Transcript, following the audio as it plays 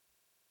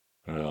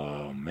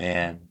Oh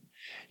man,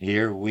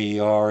 here we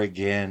are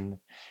again.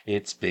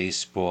 It's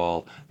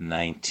baseball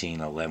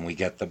 1911. We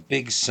got the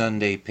big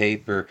Sunday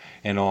paper,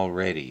 and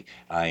already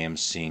I am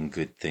seeing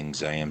good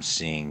things. I am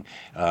seeing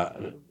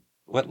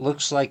what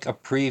looks like a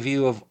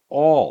preview of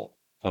all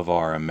of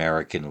our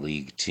American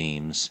League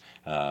teams,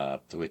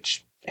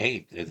 which,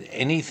 hey,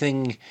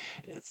 anything,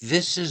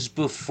 this is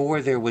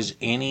before there was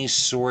any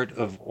sort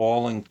of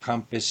all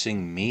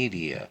encompassing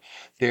media.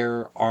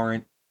 There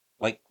aren't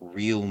like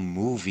real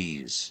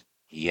movies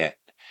yet.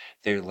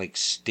 They're like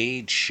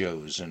stage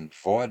shows and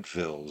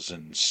vaudevilles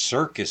and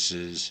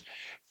circuses.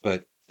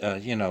 But,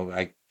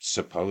 I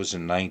suppose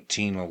in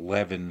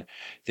 1911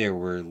 there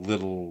were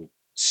little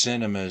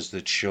cinemas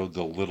that showed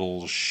the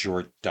little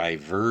short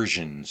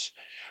diversions.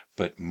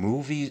 But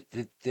movies,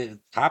 the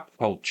pop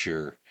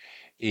culture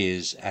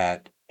is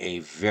at a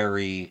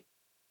very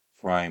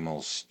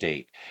primal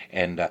state.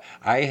 And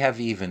I have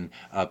even,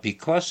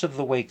 because of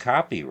the way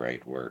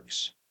copyright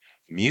works,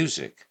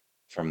 music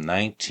from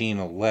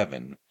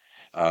 1911,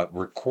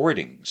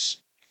 recordings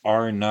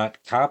are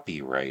not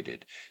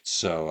copyrighted.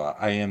 So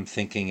I am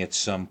thinking at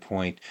some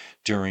point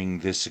during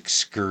this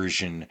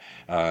excursion,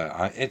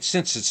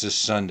 since it's a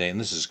Sunday, and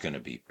this is going to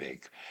be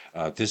big.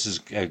 This is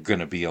going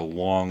to be a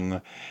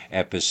long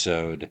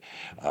episode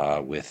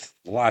with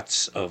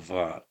lots of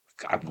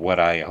what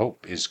I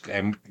hope is,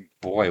 and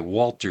boy,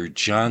 Walter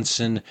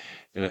Johnson,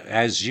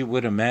 as you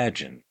would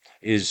imagine,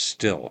 is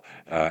still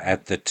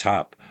at the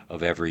top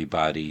of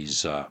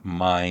everybody's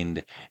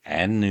mind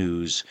and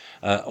news.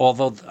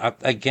 Although,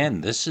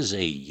 again, this is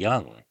a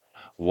young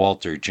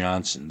Walter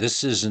Johnson.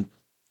 This isn't.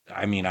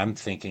 I mean, I'm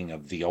thinking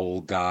of the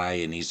old guy,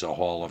 and he's a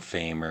Hall of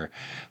Famer,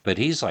 but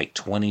he's like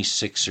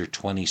 26 or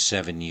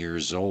 27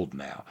 years old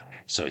now.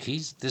 So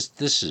he's this.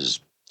 This is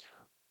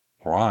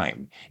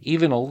prime,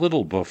 even a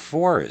little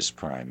before his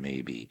prime,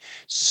 maybe.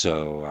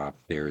 So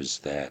there's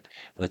that.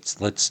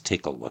 Let's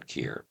take a look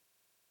here,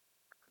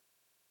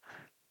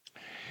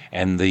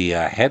 and the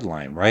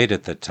headline right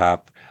at the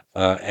top.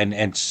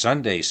 And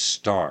Sunday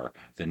Star,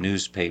 the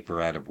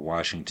newspaper out of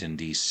Washington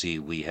D.C.,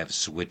 we have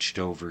switched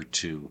over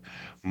to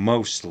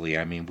mostly.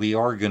 I mean, we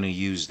are going to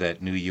use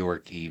that New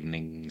York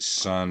Evening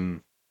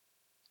Sun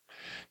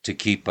to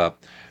keep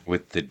up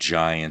with the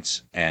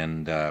Giants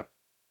and the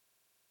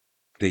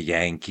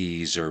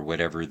Yankees or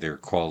whatever they're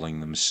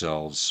calling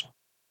themselves.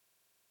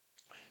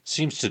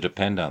 Seems to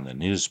depend on the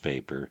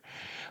newspaper,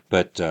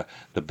 but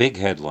the big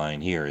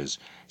headline here is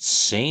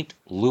St.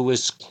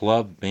 Louis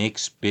Club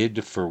makes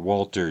bid for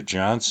Walter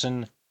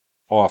Johnson.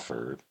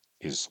 Offer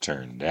is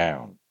turned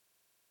down.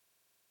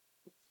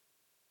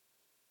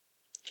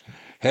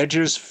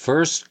 Hedges,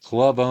 first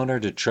club owner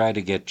to try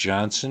to get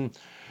Johnson.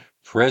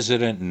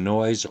 President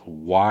Noyes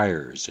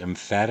wires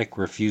emphatic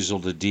refusal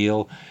to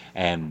deal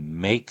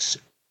and makes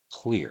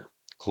clear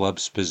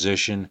club's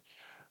position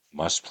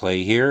must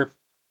play here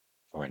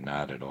or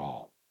not at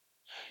all.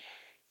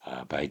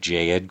 By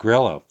J. Ed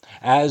Grillo.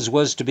 As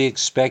was to be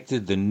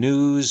expected, the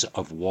news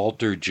of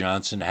Walter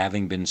Johnson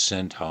having been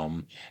sent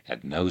home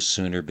had no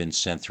sooner been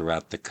sent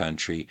throughout the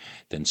country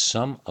than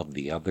some of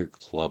the other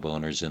club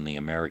owners in the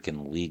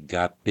American League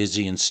got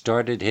busy and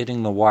started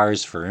hitting the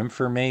wires for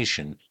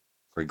information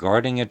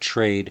regarding a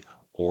trade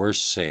or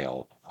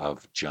sale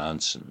of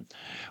Johnson.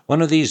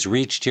 One of these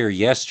reached here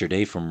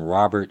yesterday from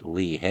Robert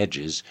Lee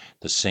Hedges,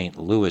 the St.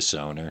 Louis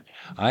owner.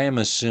 I am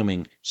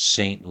assuming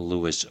St.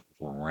 Louis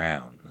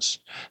Browns,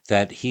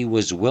 that he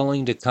was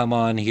willing to come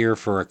on here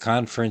for a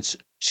conference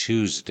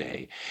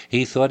Tuesday.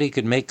 He thought he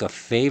could make a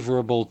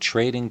favorable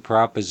trading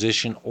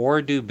proposition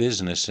or do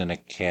business in a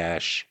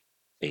cash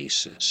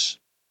basis.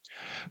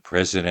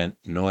 President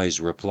Noyes'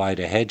 reply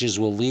to Hedges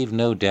will leave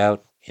no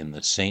doubt in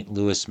the St.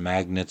 Louis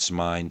magnate's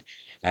mind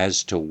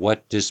as to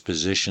what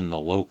disposition the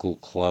local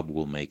club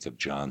will make of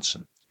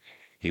Johnson.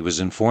 He was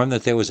informed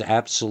that there was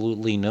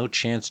absolutely no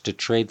chance to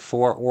trade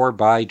for or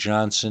buy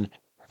Johnson,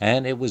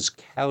 and it was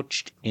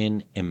couched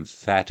in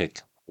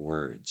emphatic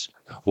words.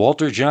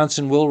 Walter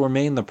Johnson will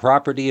remain the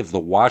property of the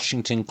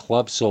Washington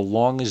Club so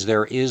long as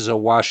there is a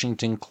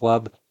Washington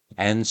Club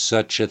and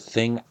such a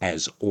thing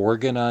as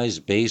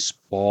organized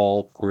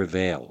baseball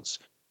prevails,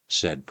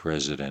 said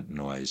President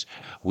Noyes.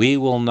 We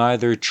will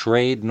neither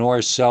trade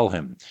nor sell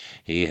him.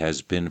 He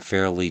has been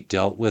fairly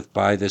dealt with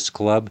by this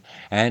club,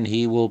 and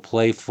he will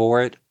play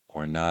for it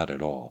or not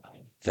at all.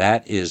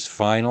 That is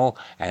final,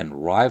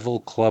 and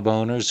rival club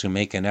owners who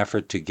make an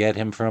effort to get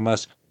him from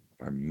us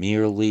are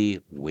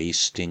merely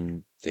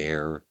wasting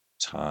their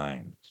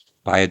time.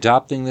 By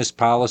adopting this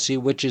policy,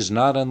 which is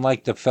not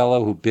unlike the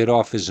fellow who bit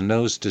off his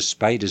nose to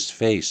spite his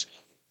face,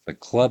 the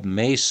club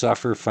may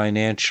suffer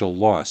financial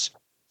loss,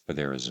 for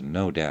there is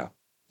no doubt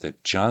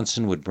that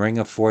Johnson would bring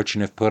a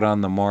fortune if put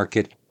on the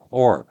market,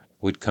 or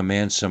would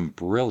command some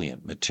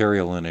brilliant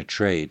material in a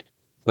trade,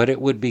 but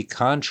it would be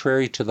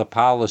contrary to the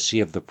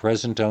policy of the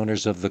present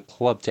owners of the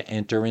club to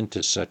enter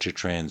into such a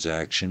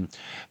transaction,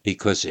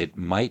 because it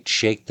might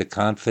shake the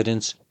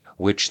confidence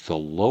which the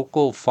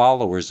local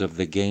followers of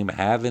the game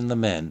have in the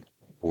men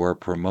who are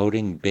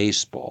promoting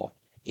baseball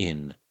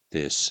in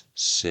this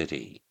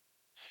city.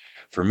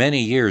 For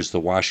many years, the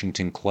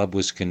Washington Club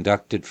was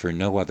conducted for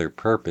no other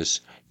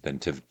purpose than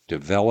to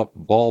develop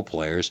ball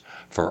players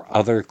for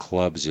other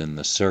clubs in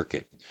the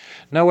circuit.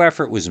 No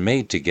effort was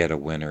made to get a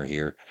winner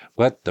here,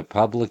 but the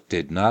public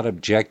did not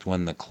object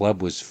when the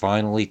club was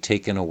finally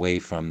taken away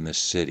from the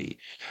city.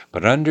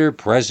 But under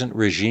present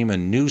regime, a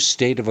new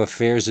state of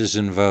affairs is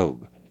in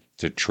vogue.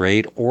 To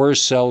trade or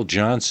sell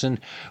Johnson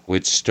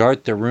would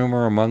start the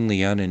rumor among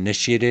the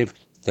uninitiated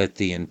that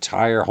the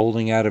entire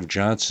holding out of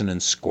Johnson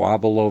and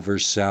squabble over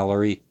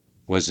salary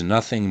was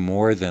nothing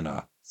more than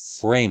a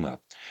frame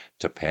up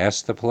to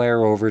pass the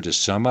player over to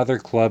some other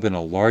club in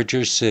a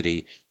larger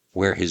city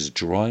where his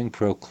drawing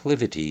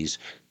proclivities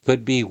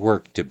could be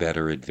worked to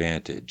better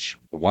advantage.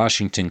 The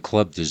Washington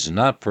Club does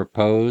not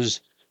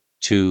propose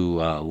to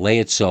lay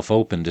itself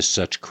open to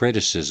such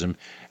criticism,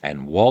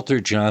 and Walter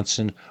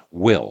Johnson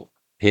will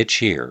pitch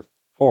here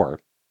or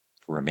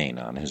remain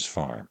on his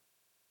farm.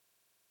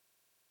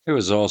 There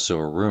was also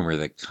a rumor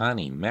that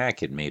Connie Mack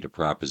had made a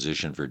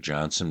proposition for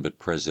Johnson, but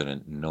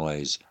President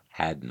Noyes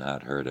had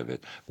not heard of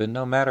it. But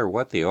no matter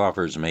what the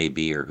offers may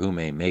be or who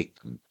may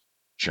make them,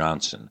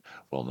 Johnson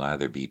will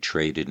neither be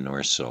traded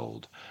nor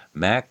sold.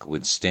 Mack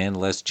would stand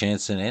less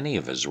chance than any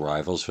of his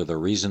rivals for the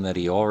reason that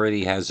he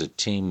already has a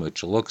team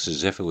which looks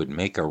as if it would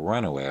make a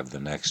runaway of the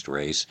next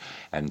race,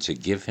 and to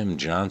give him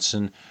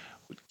Johnson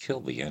would kill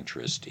the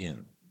interest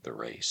in the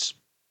race.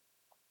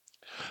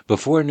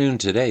 Before noon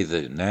today,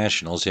 the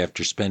Nationals,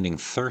 after spending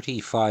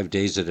 35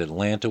 days at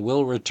Atlanta,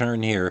 will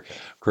return here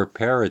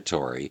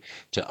preparatory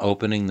to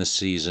opening the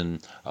season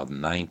of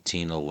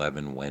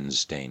 1911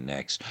 Wednesday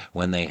next,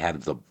 when they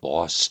have the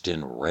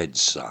Boston Red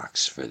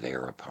Sox for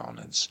their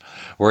opponents.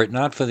 Were it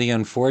not for the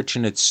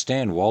unfortunate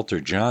stand,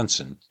 Walter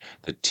Johnson,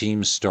 the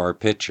team's star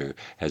pitcher,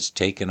 has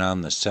taken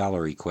on the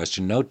salary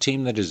question. No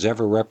team that has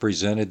ever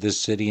represented this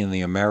city in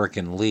the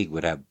American League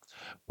would have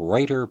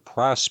brighter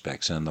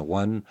prospects than the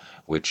one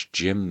which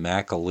Jim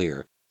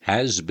McAleer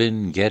has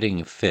been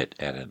getting fit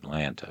at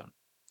Atlanta.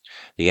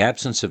 The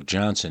absence of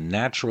Johnson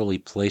naturally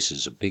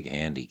places a big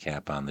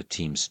handicap on the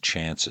team's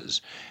chances,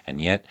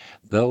 and yet,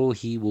 though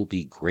he will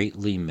be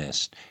greatly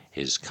missed,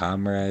 his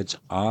comrades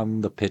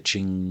on the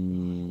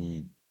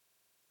pitching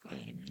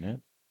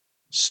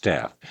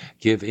staff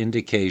give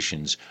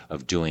indications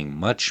of doing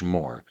much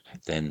more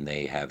than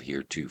they have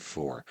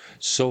heretofore.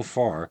 So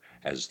far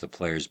as the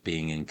players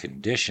being in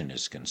condition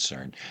is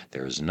concerned,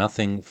 there is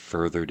nothing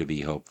further to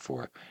be hoped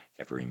for.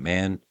 Every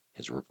man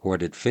is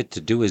reported fit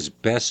to do his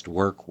best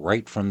work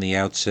right from the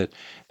outset,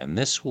 and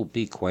this will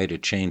be quite a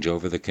change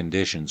over the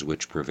conditions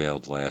which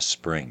prevailed last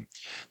spring.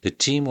 The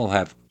team will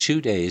have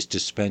 2 days to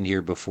spend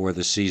here before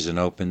the season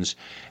opens,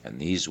 and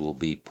these will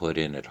be put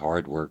in at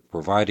hard work,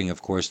 providing,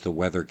 of course, the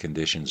weather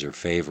conditions are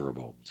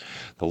favorable.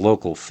 The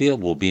local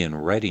field will be in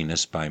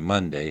readiness by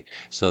Monday,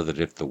 so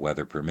that if the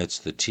weather permits,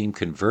 the team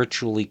can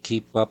virtually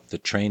keep up the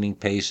training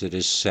pace it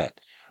has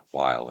set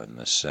while in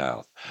the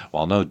South.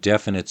 While no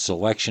definite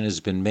selection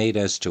has been made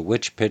as to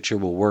which pitcher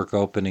will work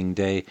opening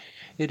day,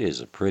 it is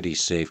a pretty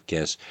safe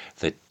guess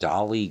that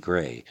Dolly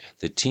Gray,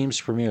 the team's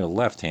premier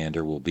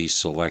left-hander, will be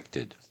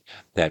selected.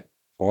 That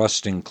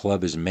Boston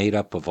club is made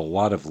up of a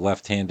lot of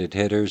left-handed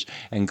hitters,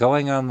 and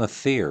going on the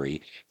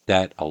theory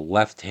that a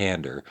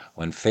left-hander,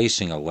 when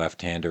facing a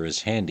left-hander,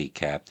 is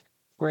handicapped,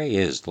 Gray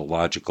is the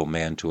logical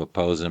man to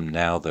oppose him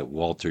now that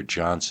Walter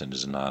Johnson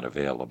is not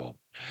available.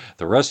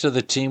 The rest of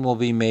the team will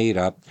be made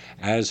up,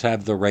 as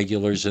have the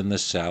regulars in the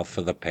South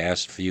for the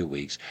past few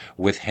weeks,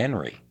 with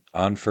Henry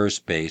on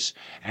first base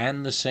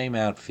and the same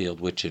outfield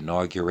which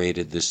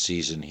inaugurated this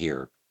season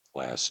here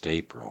last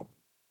April.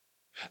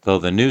 Though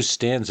the new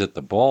stands at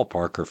the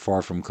ballpark are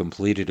far from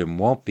completed and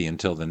won't be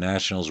until the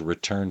Nationals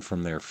return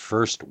from their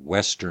first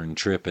Western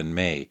trip in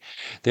May,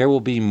 there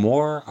will be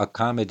more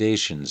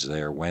accommodations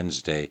there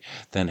Wednesday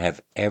than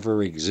have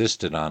ever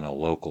existed on a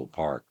local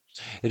park.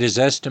 It is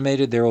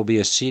estimated there will be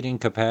a seating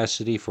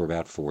capacity for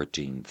about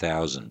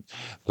 14,000.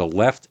 The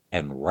left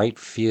and right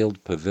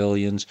field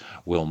pavilions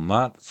will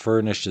not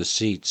furnish the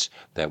seats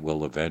that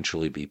will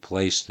eventually be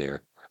placed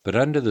there, but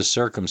under the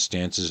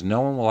circumstances,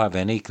 no one will have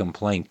any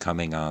complaint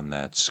coming on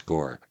that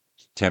score.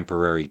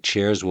 Temporary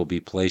chairs will be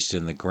placed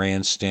in the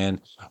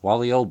grandstand, while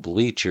the old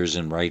bleachers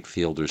in right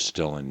field are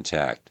still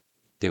intact.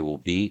 There will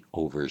be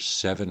over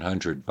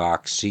 700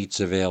 box seats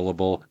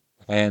available,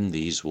 and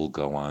these will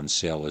go on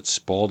sale at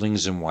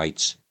Spalding's and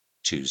White's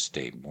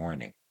Tuesday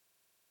morning.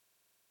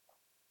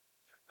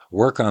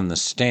 Work on the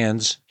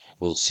stands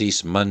will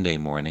cease Monday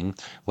morning,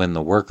 when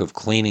the work of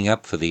cleaning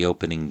up for the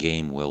opening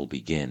game will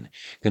begin.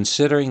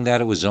 Considering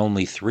that it was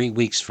only 3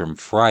 weeks from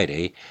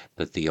Friday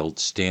that the old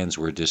stands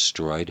were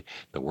destroyed,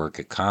 the work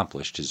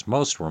accomplished is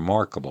most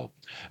remarkable.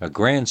 A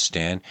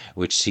grandstand,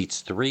 which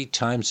seats 3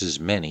 times as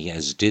many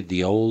as did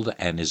the old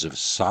and is of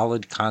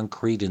solid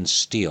concrete and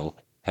steel,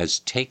 has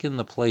taken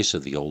the place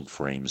of the old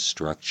frame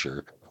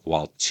structure,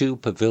 while 2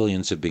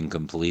 pavilions have been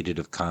completed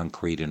of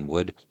concrete and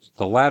wood,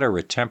 the latter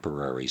a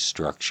temporary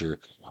structure.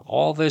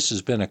 All this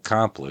has been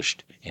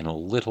accomplished in a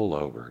little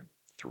over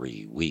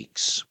 3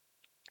 weeks.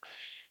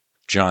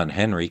 John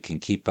Henry can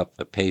keep up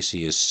the pace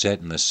he has set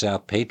in the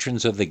South,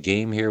 patrons of the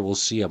game here will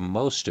see a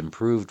most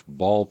improved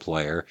ball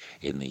player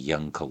in the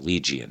young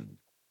collegian.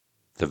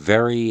 The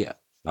very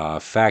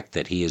fact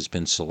that he has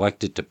been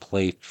selected to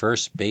play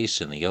first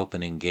base in the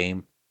opening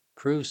game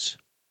proves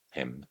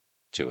him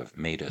to have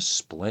made a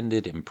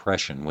splendid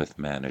impression with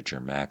manager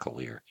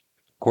McAleer.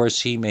 Of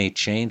course, he may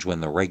change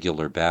when the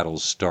regular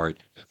battles start,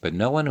 but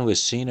no one who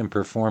has seen him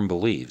perform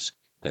believes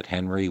that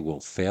Henry will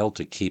fail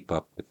to keep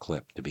up the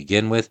clip. To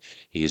begin with,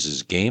 he is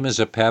as game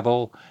as a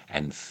pebble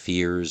and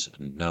fears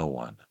no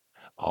one.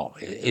 Oh,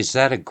 is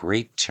that a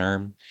great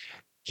term?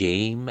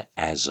 Game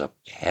as a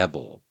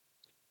pebble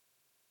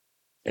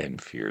and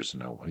fears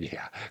no one.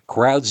 Yeah.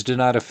 Crowds do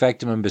not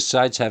affect him, and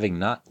besides having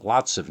not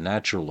lots of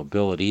natural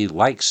ability, he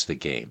likes the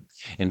game.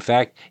 In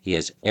fact, he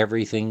has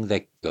everything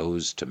that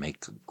goes to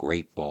make a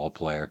great ball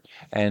player,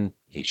 and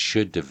he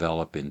should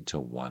develop into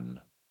one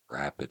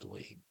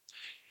rapidly.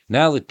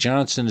 Now that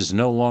Johnson is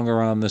no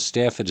longer on the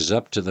staff, it is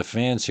up to the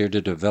fans here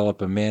to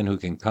develop a man who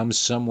can come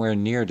somewhere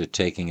near to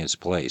taking his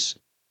place.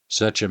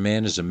 Such a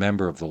man is a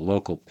member of the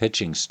local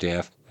pitching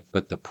staff,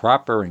 but the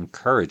proper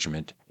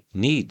encouragement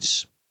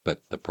needs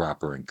but the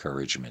proper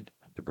encouragement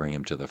to bring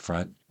him to the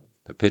front.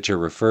 The pitcher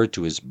referred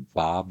to as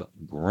Bob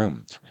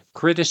Groom.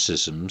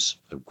 Criticisms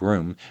of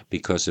Groom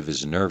because of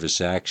his nervous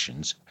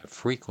actions have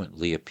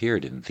frequently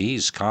appeared in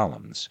these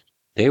columns.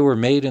 They were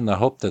made in the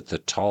hope that the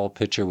tall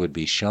pitcher would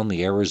be shown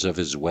the errors of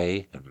his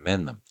way and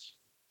mend them.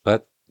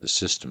 But the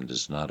system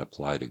does not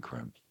apply to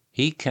Groom.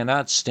 He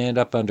cannot stand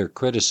up under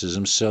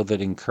criticism, so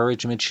that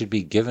encouragement should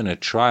be given a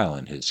trial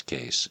in his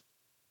case.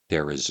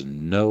 There is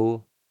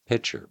no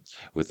pitcher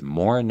with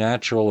more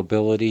natural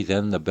ability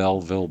than the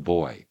Belleville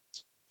boy.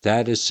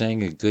 That is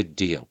saying a good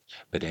deal,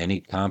 but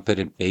any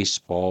competent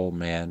baseball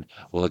man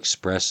will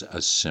express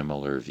a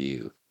similar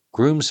view.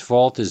 Groom's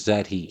fault is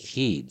that he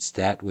heeds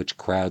that which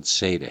crowds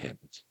say to him.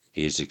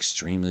 He is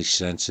extremely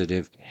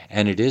sensitive,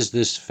 and it is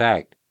this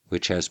fact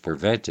which has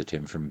prevented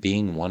him from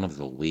being one of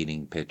the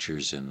leading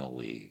pitchers in the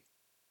league.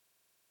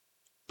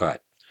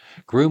 But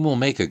Groom will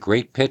make a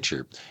great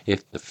pitcher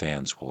if the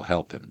fans will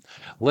help him.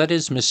 Let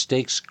his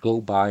mistakes go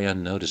by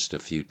unnoticed a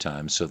few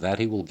times so that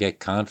he will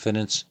get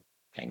confidence,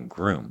 and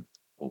Groom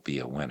will be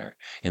a winner.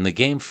 In the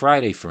game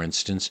Friday, for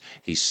instance,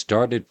 he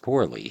started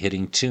poorly,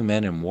 hitting 2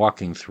 men and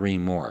walking 3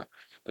 more.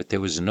 But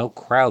there was no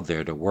crowd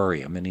there to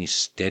worry him, and he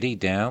steadied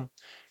down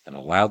and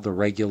allowed the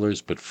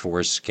regulars but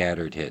 4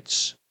 scattered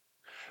hits.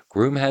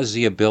 Groom has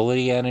the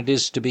ability, and it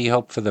is to be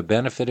hoped for the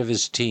benefit of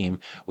his team,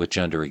 which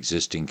under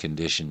existing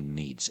conditions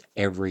needs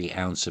every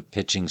ounce of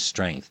pitching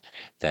strength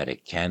that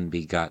it can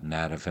be gotten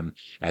out of him,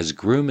 as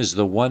Groom is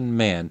the one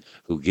man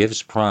who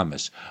gives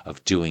promise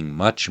of doing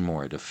much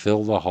more to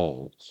fill the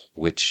hole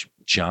which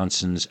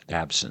Johnson's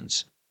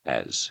absence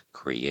has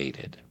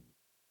created.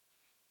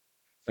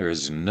 There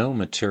is no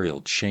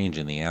material change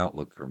in the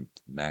outlook for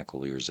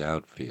McAleer's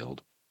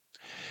outfield.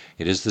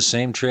 It is the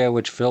same trio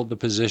which filled the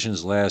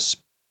positions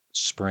last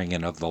spring,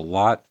 and of the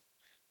lot,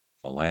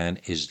 Milan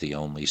is the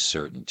only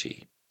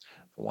certainty.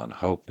 One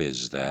hope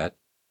is that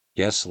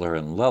Gessler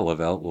and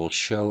Lelevelt will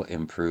show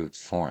improved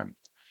form.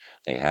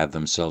 They have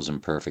themselves in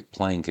perfect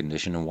playing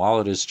condition, and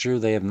while it is true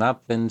they have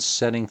not been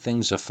setting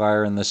things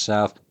afire in the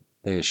South,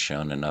 they have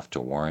shown enough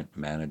to warrant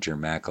manager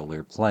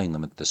McAleer playing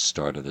them at the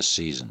start of the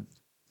season.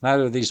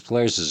 Neither of these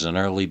players is an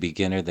early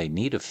beginner. They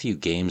need a few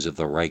games of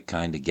the right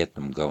kind to get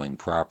them going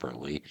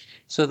properly,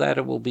 so that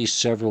it will be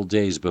several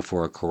days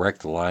before a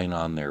correct line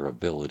on their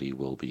ability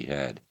will be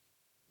had.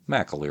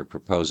 McAleer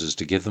proposes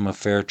to give them a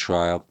fair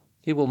trial.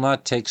 He will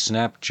not take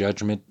snap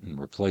judgment and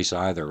replace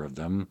either of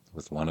them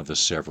with one of the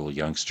several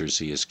youngsters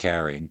he is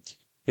carrying.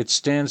 It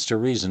stands to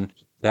reason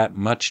that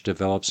much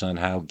develops on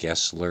how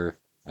Gessler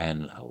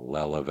and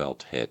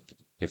Lelevelt hit.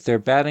 If their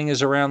batting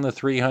is around the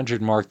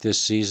 300 mark this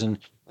season,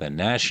 the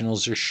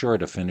Nationals are sure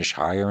to finish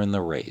higher in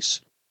the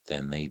race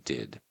than they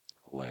did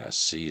last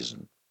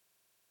season.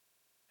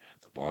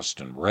 The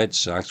Boston Red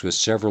Sox, with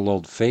several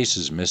old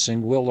faces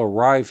missing, will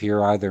arrive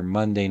here either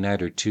Monday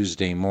night or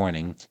Tuesday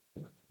morning,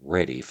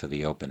 ready for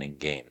the opening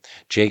game.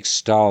 Jake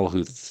Stahl,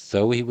 who,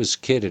 though he was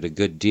kidded a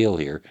good deal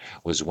here,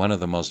 was one of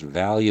the most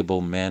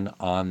valuable men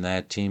on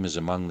that team, is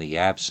among the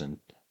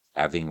absent,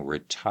 having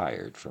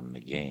retired from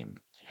the game.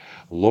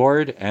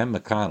 Lord and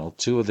McConnell,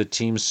 2 of the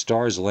team's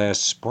stars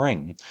last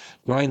spring,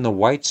 joined the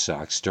White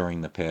Sox during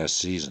the past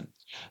season.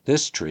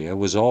 This trio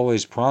was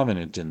always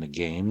prominent in the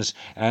games,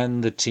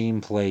 and the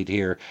team played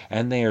here,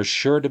 and they are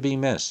sure to be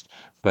missed,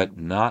 but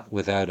not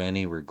without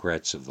any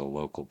regrets of the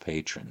local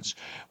patrons.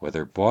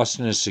 Whether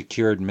Boston has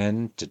secured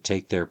men to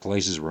take their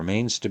places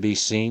remains to be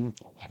seen,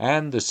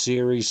 and the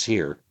series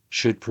here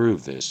should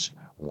prove this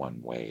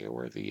one way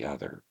or the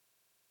other.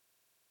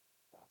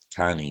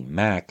 Connie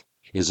Mack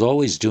is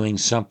always doing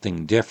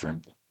something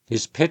different.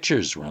 His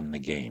pitchers run the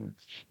game.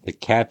 The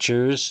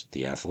catchers,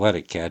 the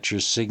athletic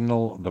catchers,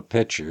 signal the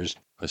pitchers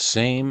the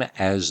same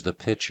as the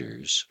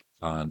pitchers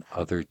on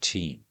other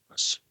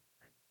teams.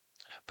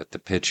 But the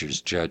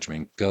pitcher's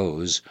judgment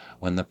goes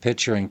when the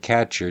pitcher and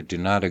catcher do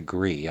not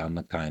agree on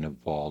the kind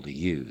of ball to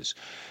use.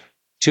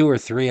 Two or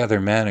three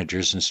other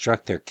managers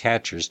instruct their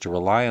catchers to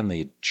rely on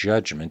the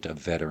judgment of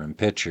veteran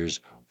pitchers.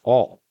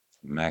 All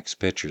max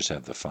pitchers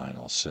have the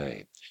final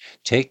say.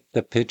 Take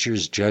the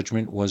pitcher's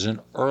judgment was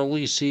an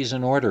early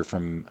season order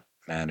from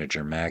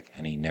manager Mack,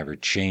 and he never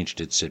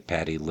changed it, said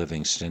Patty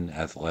Livingston,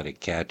 athletic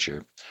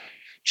catcher.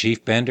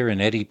 Chief Bender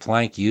and Eddie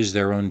Plank used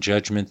their own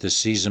judgment the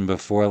season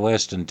before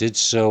last and did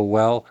so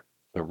well,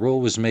 the rule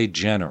was made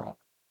general.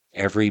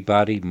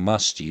 Everybody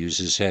must use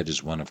his head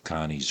is one of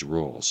Connie's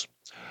rules.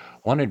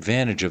 One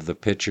advantage of the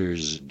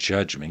pitcher's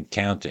judgment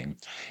counting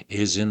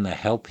is in the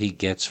help he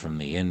gets from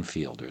the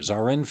infielders.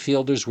 Our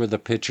infielders were the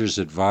pitcher's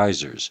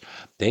advisors.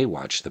 They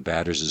watched the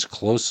batters as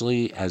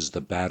closely as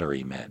the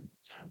battery men.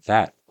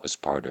 That was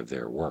part of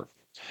their work.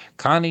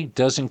 Connie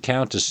doesn't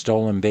count a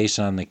stolen base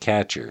on the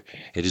catcher.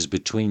 It is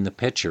between the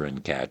pitcher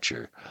and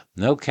catcher.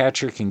 No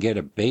catcher can get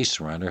a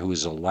base runner who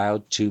is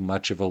allowed too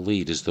much of a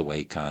lead, is the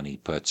way Connie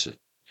puts it.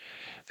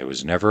 There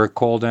was never a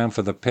call down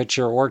for the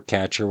pitcher or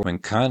catcher when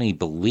Connie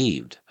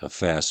believed a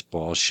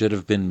fastball should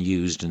have been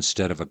used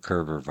instead of a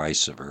curve or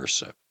vice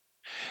versa.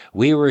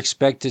 We were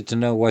expected to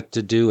know what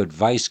to do.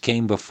 Advice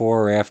came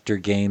before or after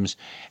games,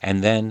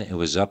 and then it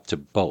was up to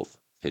both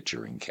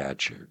pitcher and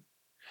catcher.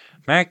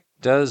 Mac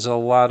does a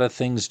lot of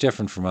things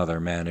different from other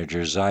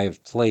managers I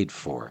have played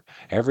for.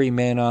 Every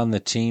man on the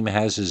team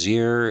has his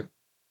ear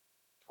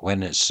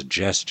when a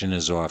suggestion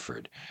is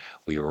offered.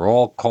 We were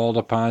all called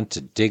upon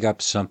to dig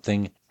up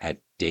something at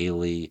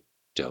daily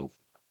dope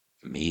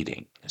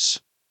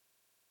meetings.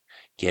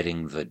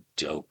 Getting the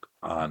dope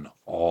on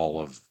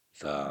all of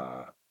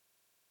the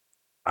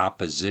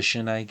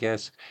opposition, I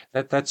guess.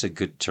 That's a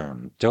good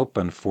term. Dope,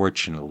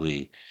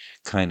 unfortunately,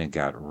 kind of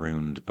got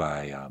ruined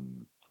by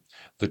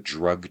the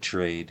drug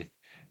trade.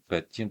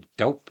 But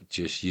dope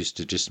just used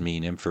to just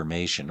mean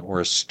information or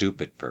a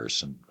stupid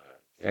person.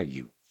 Yeah,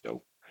 you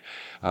dope.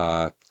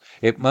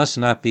 It must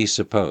not be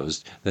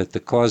supposed that the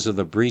cause of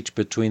the breach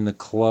between the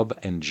club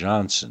and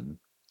Johnson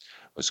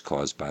was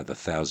caused by the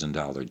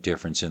 $1,000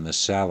 difference in the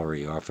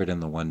salary offered and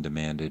the one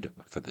demanded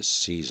for the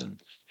season.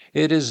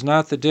 It is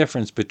not the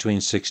difference between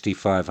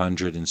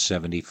 $6,500 and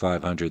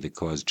 $7,500 that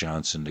caused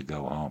Johnson to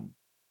go home.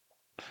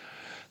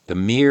 The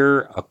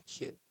mere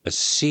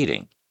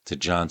acceding to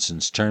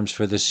Johnson's terms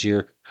for this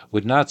year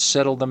would not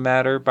settle the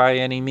matter by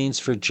any means,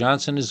 for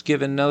Johnson has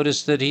given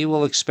notice that he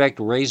will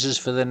expect raises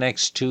for the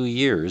next 2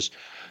 years,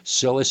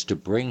 so as to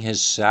bring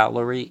his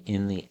salary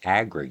in the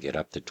aggregate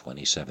up to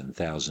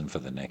 $27,000 for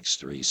the next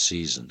 3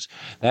 seasons.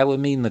 That would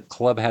mean the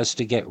club has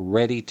to get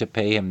ready to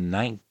pay him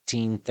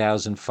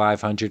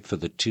 $19,500 for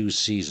the 2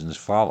 seasons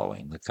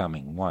following the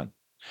coming one.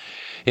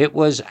 It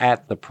was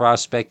at the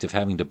prospect of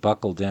having to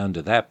buckle down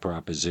to that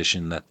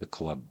proposition that the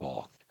club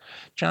balked.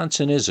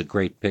 Johnson is a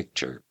great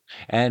pitcher,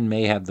 and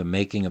may have the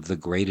making of the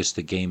greatest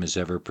the game has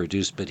ever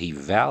produced, but he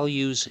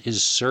values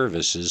his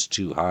services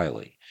too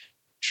highly.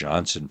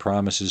 Johnson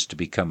promises to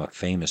become a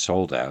famous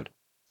holdout,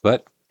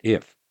 but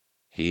if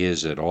he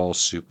is at all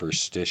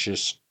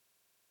superstitious,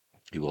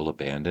 he will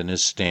abandon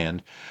his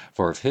stand,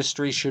 for if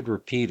history should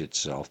repeat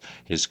itself,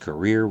 his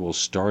career will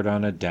start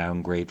on a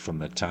downgrade from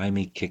the time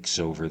he kicks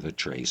over the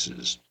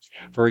traces.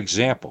 For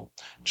example,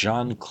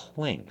 John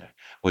Kling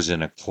was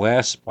in a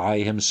class by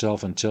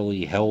himself until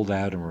he held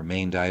out and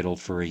remained idle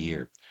for a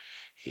year.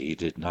 He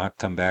did not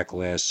come back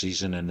last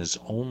season and is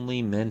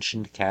only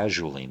mentioned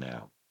casually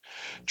now.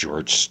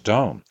 George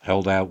Stone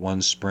held out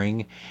one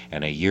spring,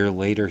 and a year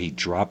later he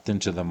dropped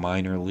into the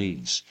minor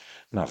leagues.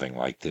 Nothing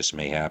like this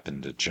may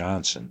happen to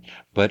Johnson,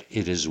 but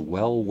it is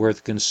well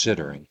worth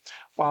considering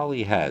while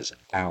he has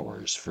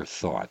hours for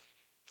thought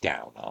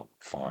down on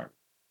the farm.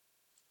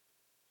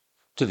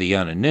 To the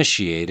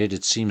uninitiated,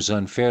 it seems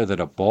unfair that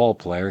a ball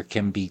player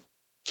can be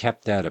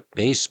kept out of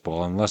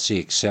baseball unless he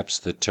accepts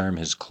the term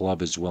his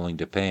club is willing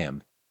to pay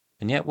him.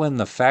 And yet when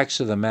the facts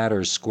of the matter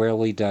are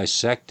squarely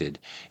dissected,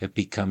 it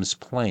becomes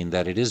plain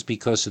that it is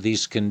because of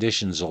these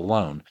conditions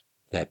alone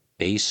that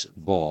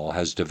baseball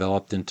has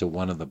developed into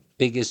one of the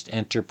biggest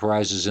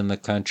enterprises in the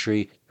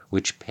country,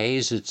 which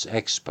pays its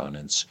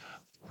exponents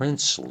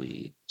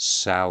princely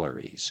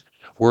salaries.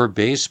 Were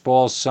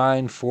baseball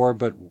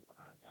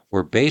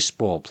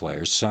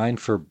players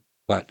signed for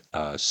but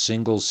a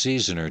single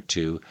season or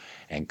two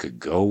and could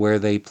go where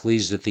they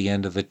pleased at the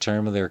end of the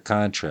term of their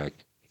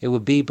contract, it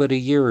would be but a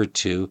year or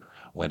two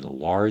when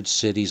large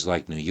cities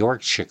like New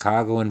York,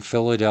 Chicago, and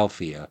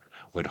Philadelphia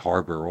would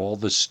harbor all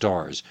the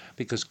stars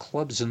because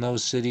clubs in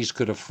those cities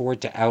could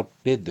afford to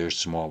outbid their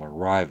smaller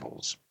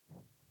rivals.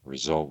 The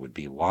result would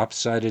be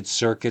lopsided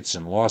circuits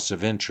and loss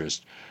of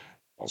interest,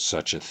 while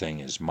such a thing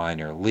as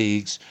minor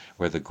leagues,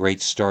 where the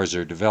great stars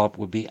are developed,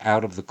 would be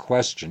out of the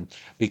question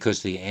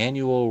because the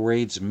annual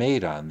raids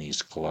made on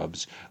these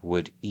clubs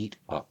would eat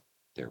up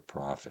their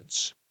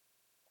profits.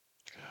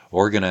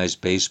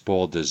 Organized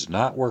baseball does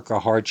not work a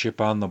hardship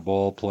on the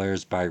ball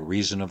players by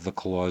reason of the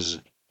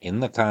clause in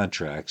the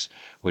contracts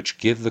which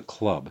give the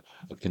club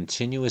a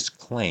continuous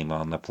claim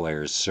on the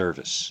player's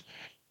service.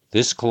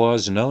 This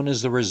clause, known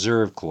as the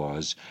reserve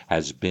clause,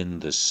 has been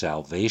the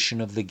salvation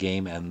of the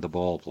game and the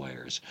ball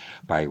players.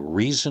 By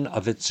reason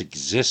of its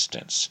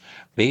existence,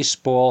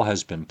 baseball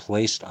has been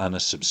placed on a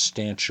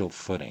substantial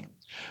footing.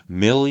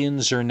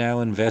 Millions are now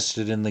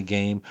invested in the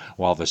game,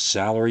 while the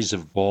salaries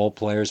of ball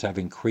players have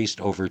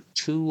increased over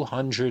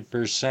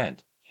 200%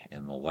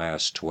 in the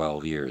last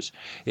 12 years.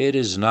 It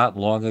is not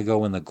long ago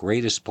when the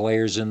greatest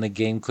players in the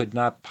game could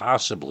not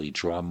possibly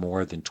draw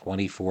more than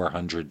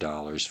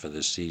 $2,400 for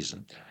the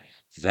season.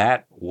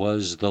 That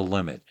was the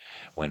limit.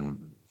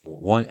 When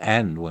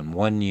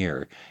one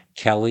year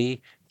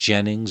Kelly,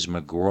 Jennings,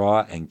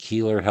 McGraw, and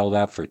Keeler held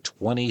out for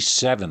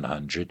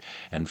 2,700,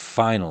 and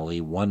finally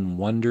when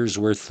wonders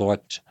were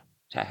thought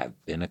to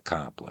have been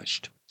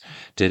accomplished.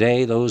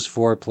 Today, those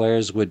four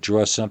players would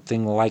draw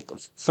something like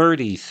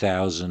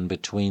 30,000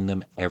 between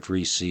them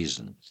every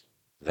season.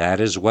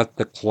 That is what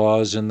the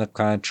clause in the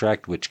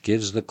contract which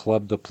gives the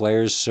club the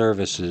players'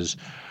 services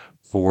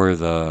for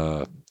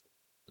the.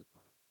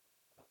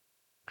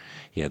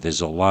 Yeah,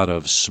 there's a lot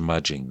of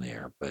smudging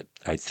there, but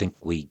I think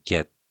we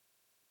get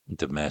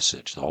the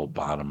message. The whole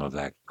bottom of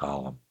that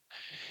column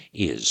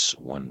is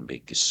one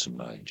big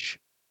smudge.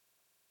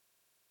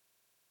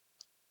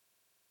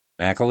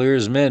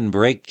 McAleer's men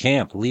break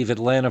camp, leave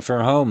Atlanta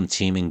for home.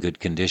 Team in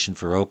good condition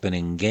for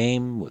opening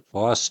game with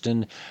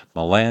Boston.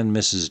 Milan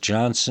misses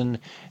Johnson.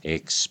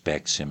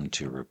 Expects him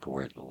to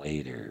report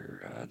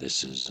later.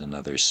 This is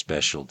another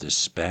special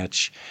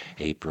dispatch.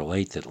 April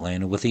 8th,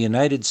 Atlanta, with the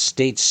United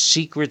States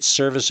Secret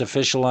Service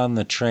official on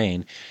the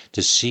train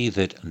to see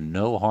that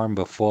no harm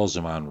befalls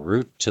him en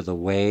route to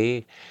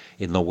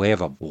in the way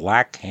of a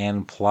Black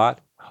Hand plot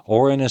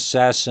or an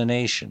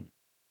assassination.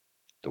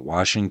 The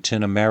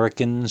Washington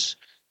Americans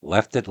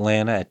left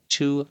Atlanta at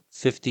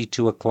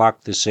 2:52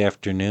 o'clock this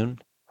afternoon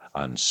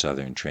on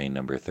Southern Train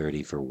number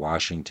 30 for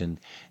Washington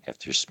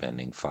after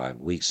spending 5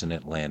 weeks in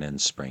Atlanta in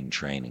spring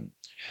training.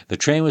 The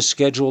train was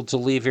scheduled to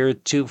leave here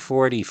at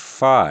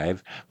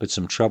 2:45, but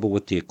some trouble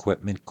with the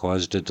equipment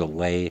caused a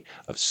delay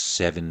of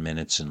 7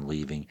 minutes in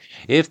leaving.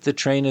 If the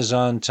train is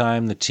on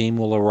time, the team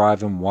will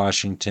arrive in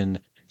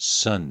Washington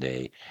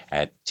Sunday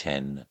at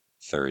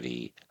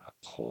 10:30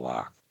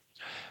 o'clock.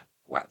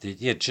 Wow,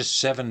 yeah, just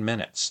 7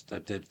 minutes.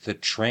 The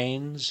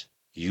trains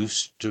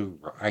used to,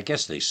 I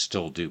guess they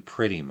still do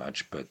pretty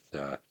much, but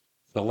the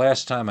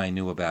last time I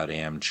knew about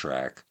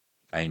Amtrak,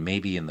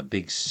 maybe in the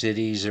big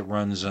cities it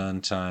runs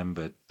on time,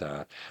 but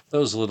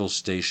those little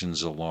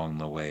stations along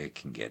the way it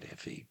can get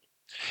iffy.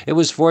 It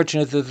was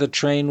fortunate that the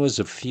train was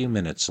a few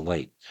minutes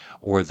late,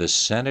 or the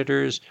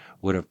Senators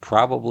would have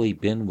probably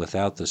been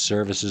without the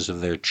services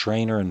of their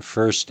trainer and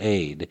first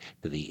aid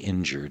to the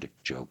injured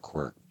Joe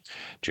Quirk.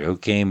 Joe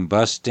came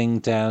busting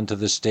down to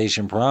the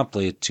station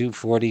promptly at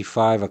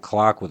 2:45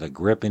 o'clock with a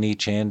grip in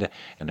each hand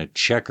and a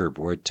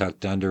checkerboard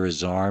tucked under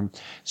his arm,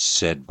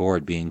 said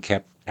board being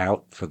kept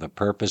out for the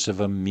purpose of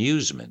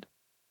amusement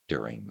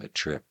during the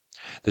trip.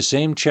 The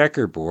same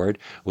checkerboard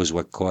was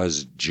what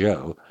caused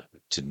Joe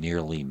to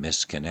nearly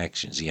miss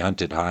connections. He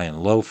hunted high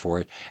and low for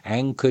it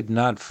and could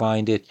not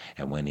find it,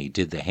 and when he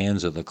did, the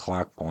hands of the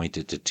clock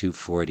pointed to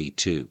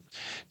 2:42.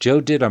 Joe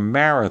did a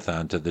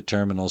marathon to the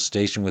terminal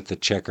station with the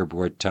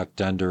checkerboard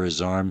tucked under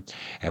his arm,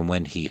 and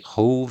when he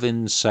hove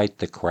in sight,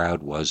 the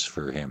crowd was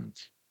for him.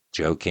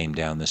 Joe came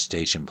down the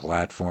station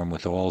platform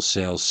with all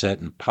sails set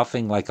and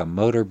puffing like a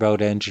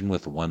motorboat engine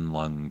with one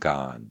lung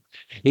gone.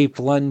 He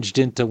plunged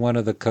into one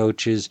of the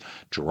coaches,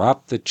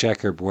 dropped the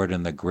checkerboard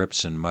and the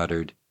grips, and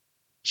muttered,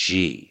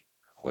 "Gee,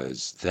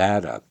 was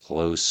that a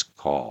close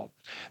call?"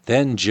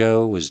 Then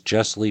Joe was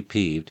justly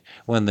peeved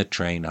when the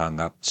train hung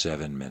up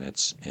 7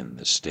 minutes in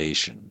the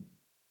station.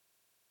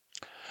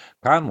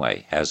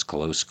 Conway has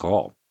close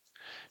call.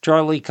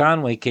 Charlie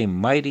Conway came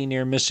mighty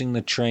near missing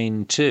the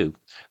train, too,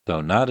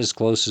 though not as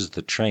close as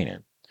the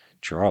trainer.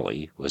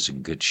 Charlie was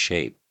in good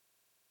shape.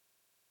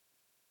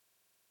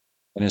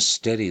 In a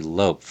steady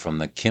lope from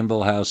the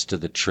Kimball house to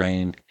the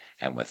train,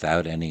 and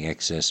without any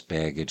excess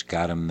baggage,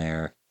 got him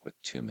there with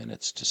 2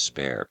 minutes to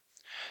spare.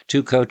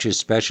 Two coaches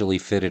specially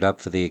fitted up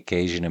for the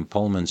occasion, and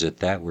Pullmans at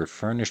that, were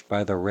furnished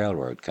by the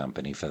railroad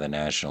company for the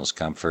Nationals'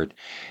 comfort,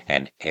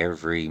 and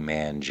every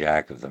man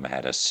jack of them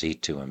had a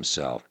seat to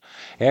himself.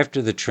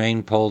 After the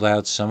train pulled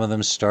out, some of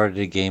them started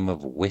a game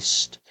of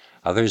whist,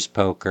 others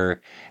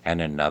poker,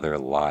 and another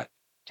lot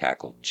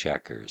tackled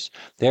checkers.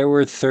 There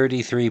were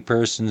 33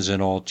 persons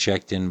in all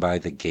checked in by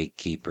the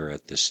gatekeeper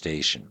at the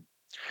station.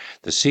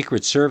 The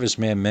Secret Service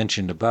man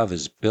mentioned above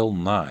is Bill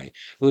Nye,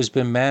 who has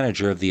been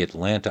manager of the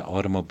Atlanta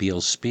Automobile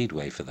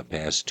Speedway for the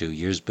past 2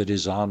 years, but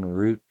is en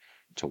route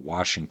to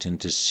Washington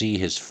to see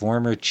his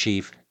former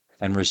chief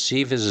and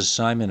receive his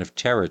assignment of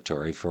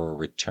territory for a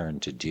return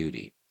to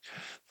duty.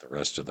 The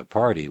rest of the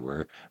party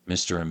were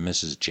Mr. and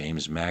Mrs.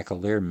 James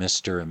McAleer,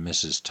 Mr. and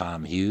Mrs.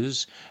 Tom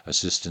Hughes,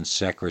 Assistant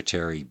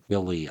Secretary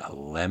Billy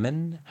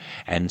Lemon,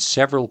 and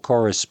several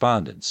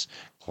correspondents,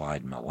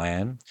 Clyde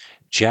Milan,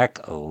 Jack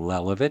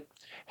Lelevitt,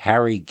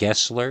 Harry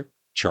Gessler,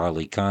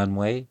 Charlie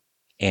Conway,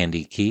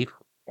 Andy Keefe,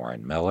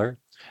 Warren Miller,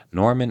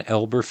 Norman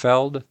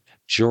Elberfeld,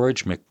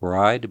 George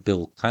McBride,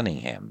 Bill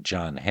Cunningham,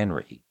 John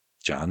Henry,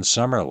 John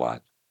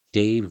Summerlot,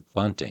 Dave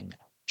Bunting,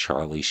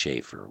 Charlie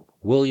Schaefer,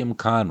 William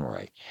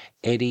Conroy,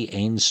 Eddie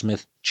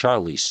Ainsmith,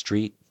 Charlie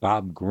Street,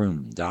 Bob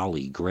Groom,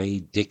 Dolly Gray,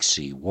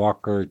 Dixie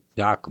Walker,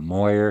 Doc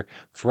Moyer,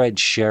 Fred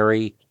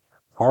Sherry,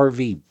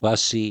 Harvey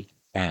Bussey,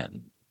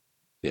 and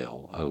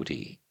Bill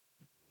Odie.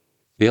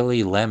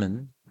 Billy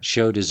Lemon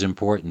showed his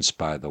importance,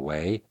 by the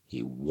way.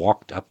 He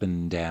walked up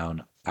and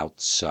down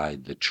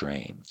outside the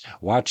train,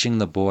 watching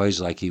the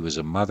boys like he was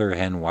a mother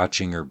hen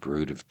watching her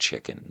brood of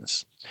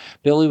chickens.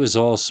 Billy was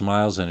all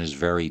smiles and is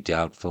very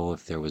doubtful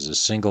if there was a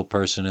single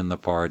person in the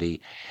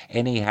party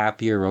any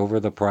happier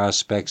over the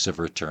prospects of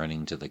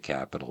returning to the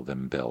capital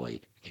than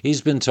Billy.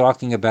 He's been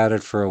talking about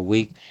it for a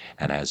week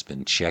and has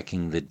been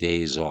checking the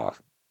days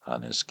off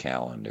on his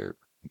calendar.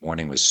 The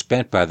morning was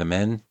spent by the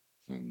men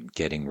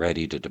getting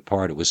ready to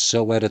depart. It was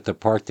so wet at the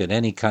park that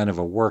any kind of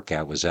a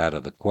workout was out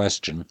of the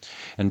question,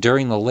 and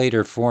during the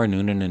later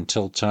forenoon and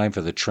until time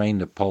for the train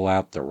to pull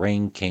out, the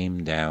rain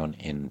came down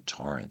in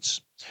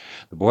torrents.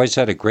 The boys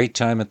had a great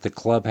time at the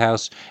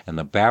clubhouse, and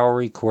the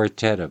Bowery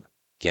quartet of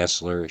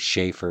Gessler,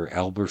 Schaefer,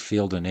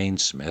 Elberfield, and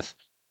Ainsmith,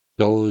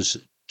 those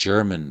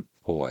German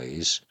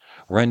boys,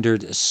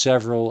 rendered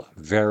several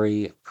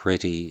very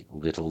pretty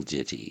little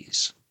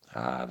ditties.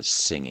 Ah, the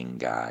singing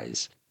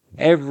guys.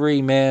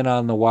 Every man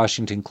on the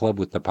Washington Club,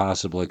 with the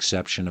possible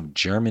exception of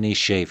Germany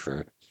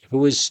Schaefer,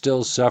 who is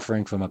still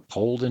suffering from a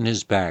cold in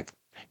his back,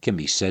 can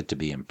be said to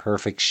be in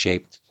perfect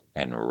shape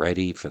and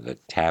ready for the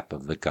tap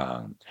of the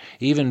gong.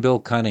 Even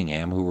Bill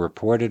Cunningham, who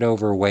reported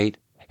overweight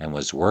and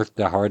was worked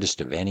the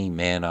hardest of any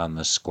man on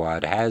the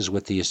squad, has,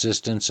 with the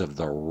assistance of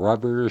the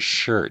rubber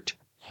shirt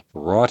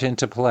brought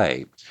into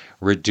play,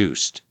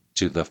 reduced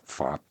to the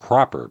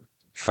proper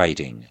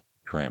fighting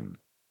trim.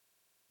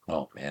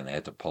 Oh man, I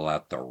had to pull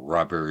out the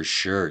rubber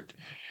shirt.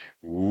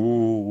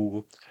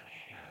 Ooh.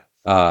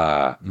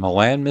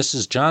 Milan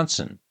Mrs.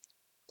 Johnson.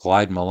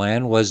 Clyde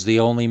Milan was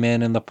the only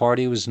man in the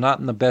party who was not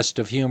in the best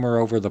of humor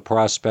over the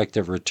prospect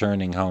of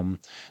returning home.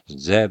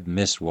 Zeb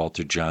missed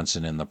Walter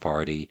Johnson in the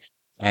party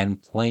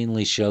and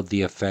plainly showed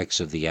the effects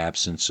of the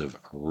absence of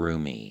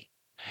Rumi.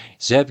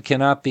 Zeb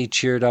cannot be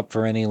cheered up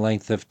for any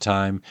length of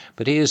time,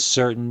 but he is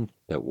certain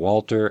that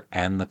Walter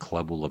and the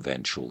club will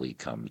eventually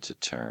come to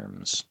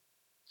terms.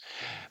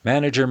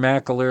 Manager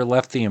McAleer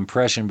left the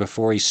impression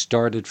before he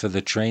started for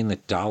the train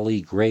that Dolly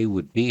Gray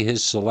would be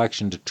his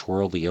selection to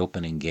twirl the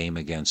opening game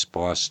against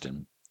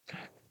Boston.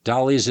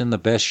 Dolly's in the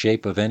best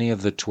shape of any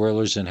of the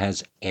twirlers and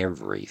has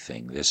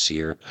everything this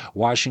year.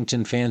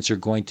 Washington fans are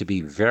going to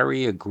be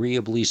very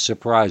agreeably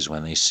surprised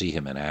when they see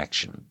him in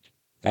action.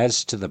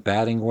 As to the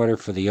batting order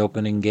for the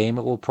opening game,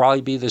 it will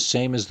probably be the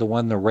same as the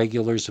one the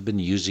regulars have been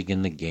using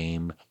in the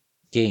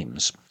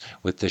games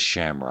with the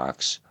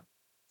Shamrocks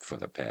for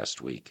the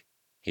past week.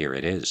 Here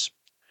it is.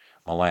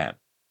 Milan,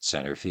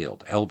 center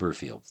field.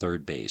 Elberfield,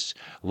 third base.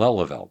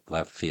 Lulevelt,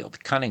 left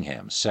field.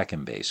 Cunningham,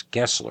 second base.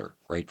 Gessler,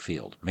 right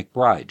field.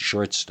 McBride,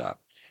 shortstop.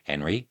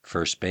 Henry,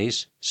 first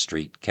base.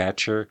 Street,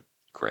 catcher.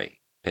 Gray,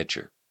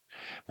 pitcher.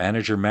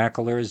 Manager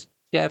McAleer has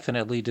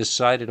definitely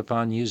decided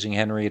upon using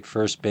Henry at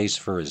first base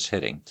for his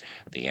hitting.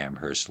 The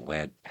Amherst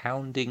lad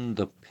pounding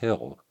the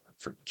pill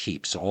for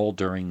keeps all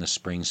during the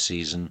spring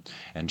season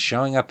and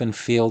showing up in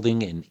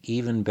fielding in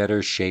even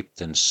better shape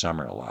than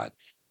Summerlot.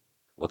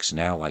 Looks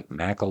now like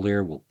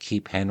McAleer will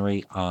keep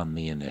Henry on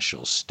the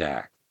initial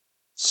sack.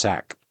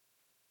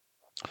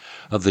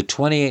 Of the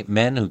 28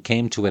 men who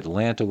came to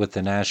Atlanta with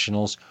the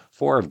Nationals,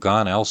 4 have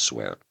gone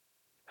elsewhere.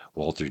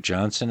 Walter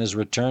Johnson has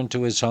returned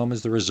to his home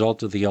as the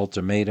result of the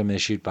ultimatum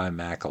issued by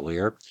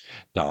McAleer.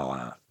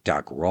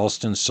 Doc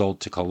Ralston sold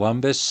to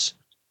Columbus.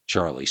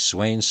 Charlie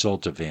Swain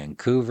sold to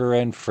Vancouver,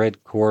 and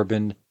Fred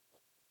Corbin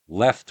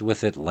left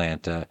with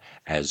Atlanta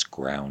as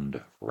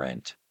ground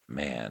rent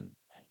man.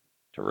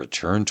 To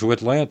return to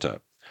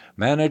Atlanta.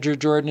 Manager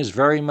Jordan is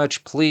very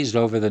much pleased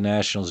over the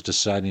Nationals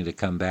deciding to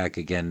come back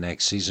again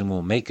next season.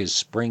 Will make his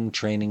spring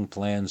training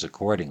plans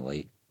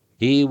accordingly.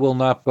 He will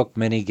not book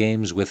many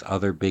games with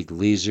other big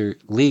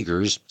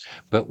leaguers,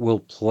 but will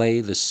play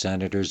the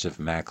Senators if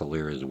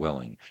McAleer is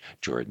willing.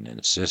 Jordan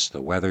insists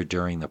the weather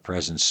during the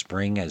present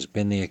spring has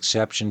been the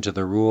exception to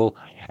the rule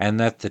and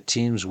that the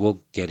teams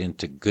will get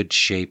into good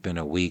shape in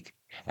a week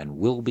and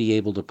will be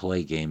able to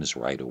play games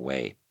right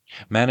away.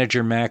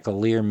 Manager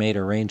McAleer made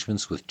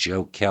arrangements with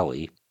Joe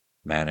Kelly,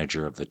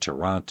 manager of the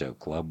Toronto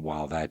club,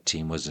 while that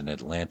team was in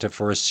Atlanta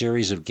for a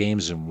series of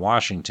games in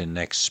Washington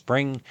next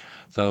spring,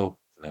 though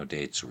no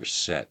dates were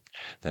set.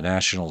 The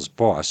Nationals'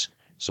 boss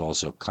is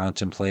also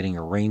contemplating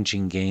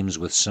arranging games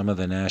with some of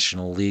the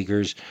National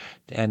Leaguers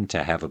and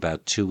to have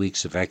about 2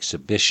 weeks of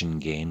exhibition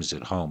games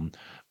at home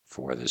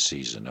before the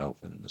season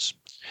opens.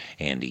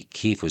 Andy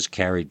Keefe was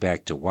carried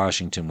back to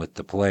Washington with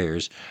the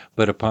players,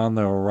 but upon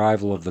the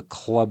arrival of the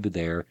club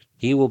there,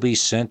 he will be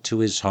sent to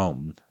his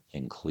home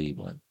in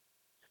Cleveland.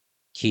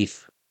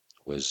 Keefe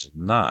was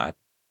not,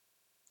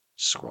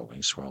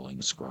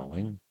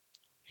 scrolling,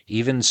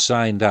 even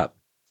signed up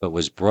but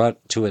was brought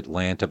to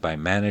Atlanta by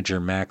manager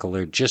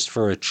McAleer just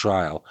for a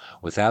trial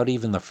without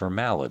even the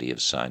formality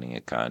of signing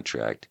a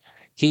contract.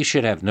 He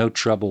should have no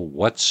trouble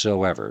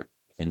whatsoever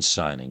in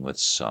signing with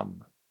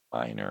some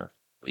minor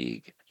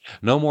league.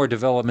 No more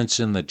developments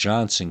in the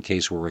Johnson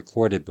case were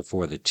recorded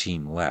before the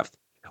team left.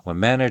 When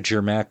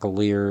manager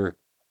McAleer,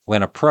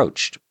 when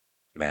approached,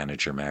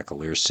 manager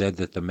McAleer said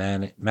that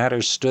the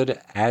matter stood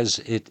as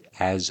it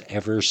has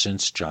ever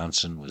since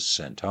Johnson was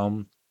sent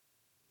home.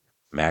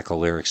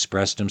 McAleer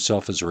expressed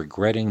himself as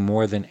regretting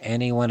more than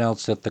anyone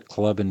else that the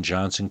club and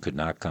Johnson could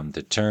not come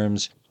to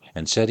terms,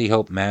 and said he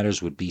hoped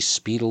matters would be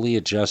speedily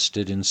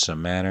adjusted in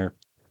some manner.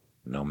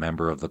 No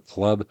member of the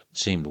club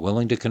seemed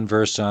willing to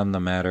converse on the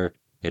matter,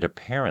 it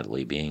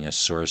apparently being a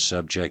sore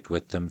subject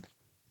with them.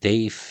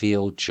 They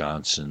feel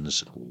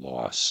Johnson's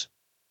loss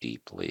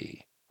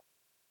deeply.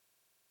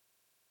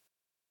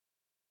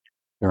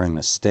 During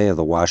the stay of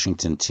the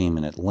Washington team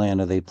in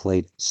Atlanta, they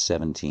played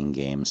 17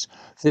 games,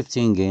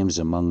 15 games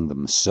among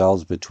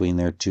themselves between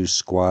their two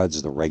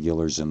squads, the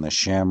regulars and the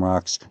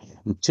Shamrocks,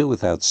 and two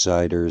with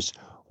outsiders,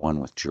 one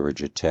with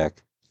Georgia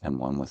Tech and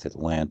one with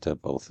Atlanta,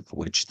 both of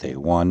which they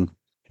won.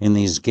 In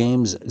these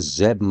games,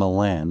 Zeb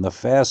Milan, the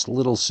fast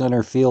little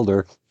center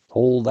fielder,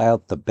 pulled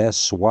out the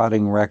best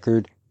swatting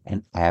record,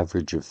 an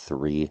average of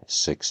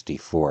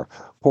 .364.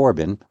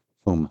 Corbin,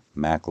 whom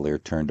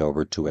McAleer turned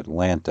over to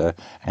Atlanta,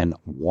 and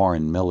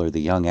Warren Miller,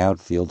 the young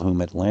outfield,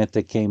 whom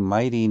Atlanta came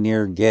mighty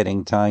near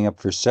getting, tying up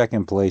for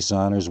second place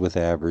honors with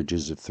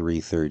averages of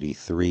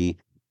 .333.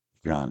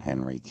 John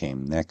Henry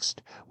came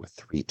next with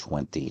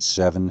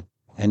 .327,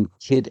 and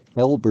Kid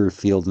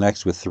Elberfield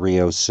next with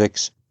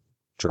 .306.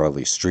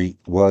 Charlie Street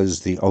was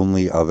the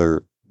only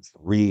other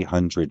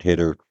 .300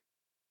 hitter,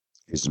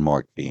 his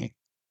mark being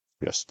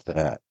just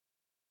that.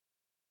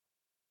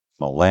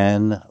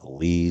 Milan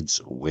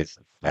leads with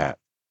that.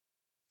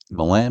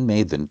 Milan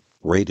made the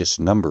greatest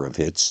number of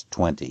hits,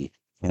 20.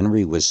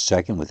 Henry was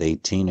second with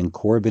 18, and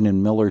Corbin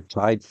and Miller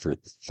tied for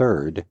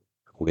third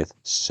with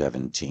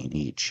 17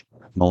 each.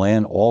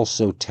 Milan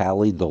also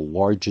tallied the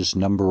largest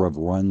number of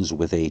runs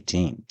with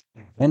 18.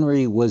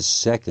 Henry was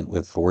second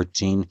with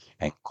 14,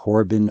 and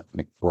Corbin,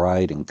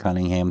 McBride, and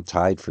Cunningham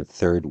tied for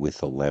third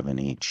with 11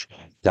 each.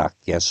 Doc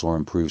Gessler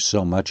improved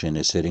so much in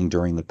his hitting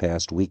during the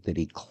past week that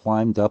he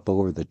climbed up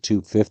over the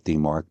 .250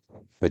 mark,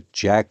 but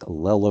Jack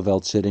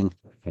Lelevelt's hitting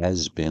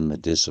has been the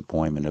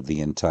disappointment of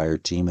the entire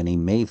team, and he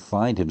may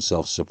find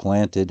himself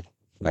supplanted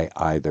by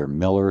either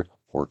Miller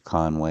or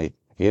Conway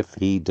if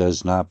he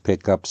does not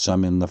pick up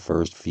some in the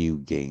first few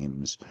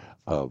games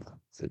of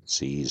the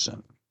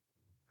season.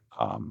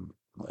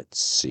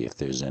 Let's see if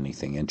there's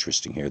anything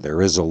interesting here.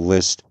 There is a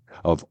list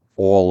of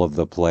all of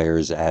the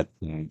players at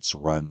points,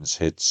 runs,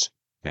 hits,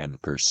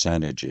 and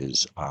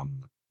percentages.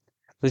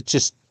 It's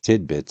just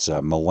tidbits.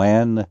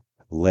 Milan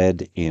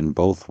led in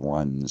both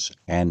runs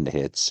and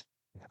hits.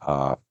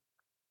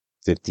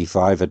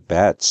 55 at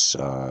bats,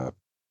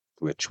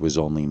 which was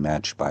only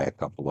matched by a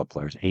couple of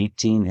players.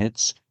 18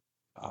 hits,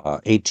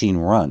 18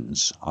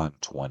 runs on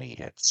 20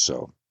 hits.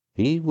 So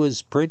he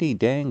was pretty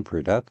dang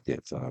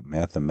productive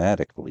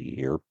mathematically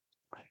here.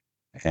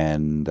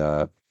 And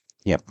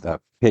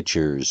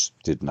pitchers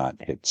did not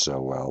hit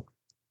so well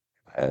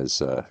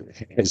as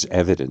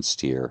evidenced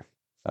here.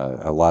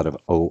 A lot of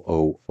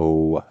 0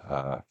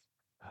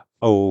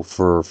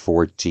 for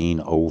 14,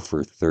 0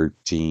 for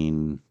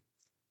 13.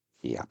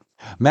 Yeah.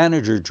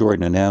 Manager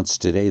Jordan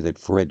announced today that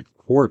Fred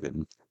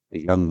Corbin, the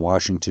young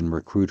Washington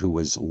recruit who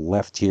was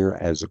left here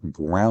as a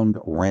ground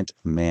rent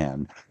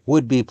man,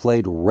 would be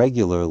played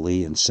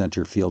regularly in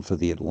center field for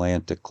the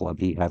Atlanta club,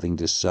 he having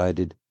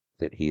decided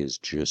that he is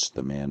just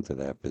the man for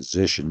that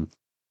position.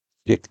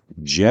 Dick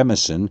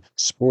Jemison,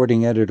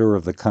 sporting editor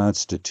of the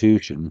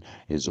Constitution,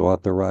 is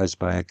authorized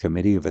by a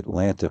committee of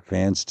Atlanta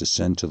fans to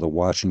send to the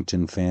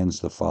Washington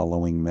fans the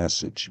following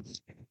message.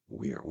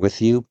 We are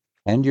with you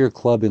and your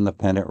club in the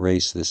pennant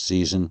race this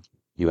season.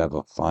 You have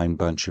a fine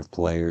bunch of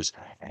players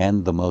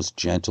and the most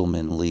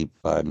gentlemanly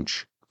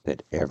bunch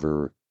that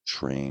ever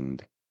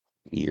trained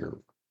here.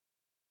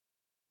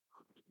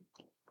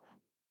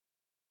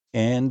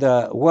 And,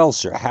 well,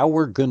 sir, how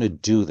we're going to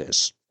do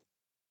this,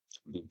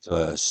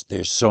 because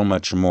there's so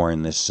much more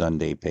in this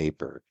Sunday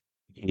paper,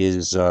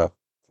 is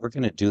we're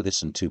going to do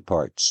this in two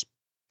parts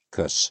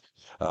because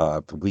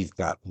we've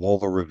got all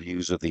the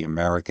reviews of the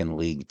American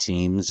League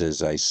teams,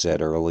 as I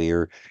said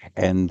earlier,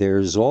 and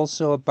there's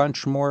also a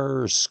bunch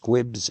more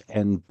squibs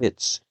and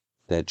bits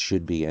that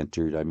should be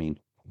entered. I mean,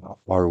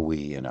 are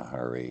we in a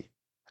hurry?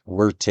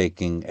 We're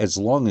taking, as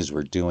long as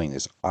we're doing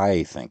this,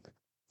 I think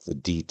the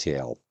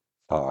detail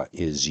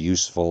is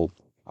useful.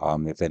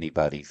 If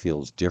anybody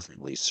feels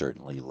differently,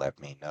 certainly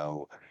let me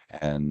know.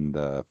 And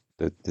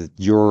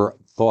your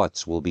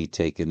thoughts will be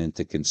taken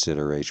into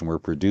consideration. We're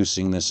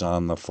producing this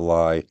on the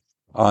fly,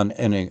 on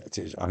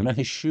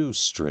a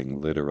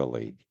shoestring,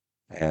 literally.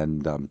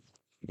 And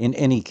in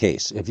any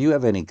case, if you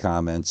have any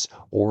comments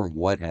or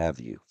what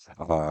have you,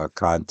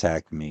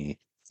 contact me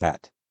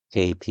at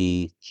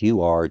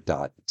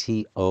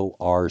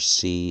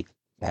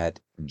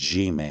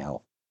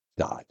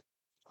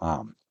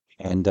kpqr.torc@gmail.com.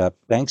 And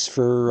thanks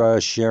for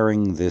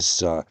sharing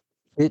this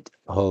bit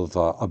of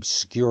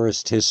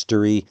obscurest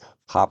history,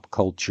 pop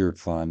culture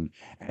fun.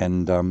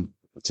 And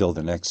until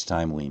the next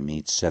time we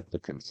meet, set the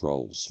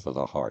controls for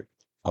the heart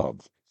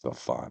of the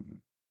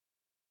fun.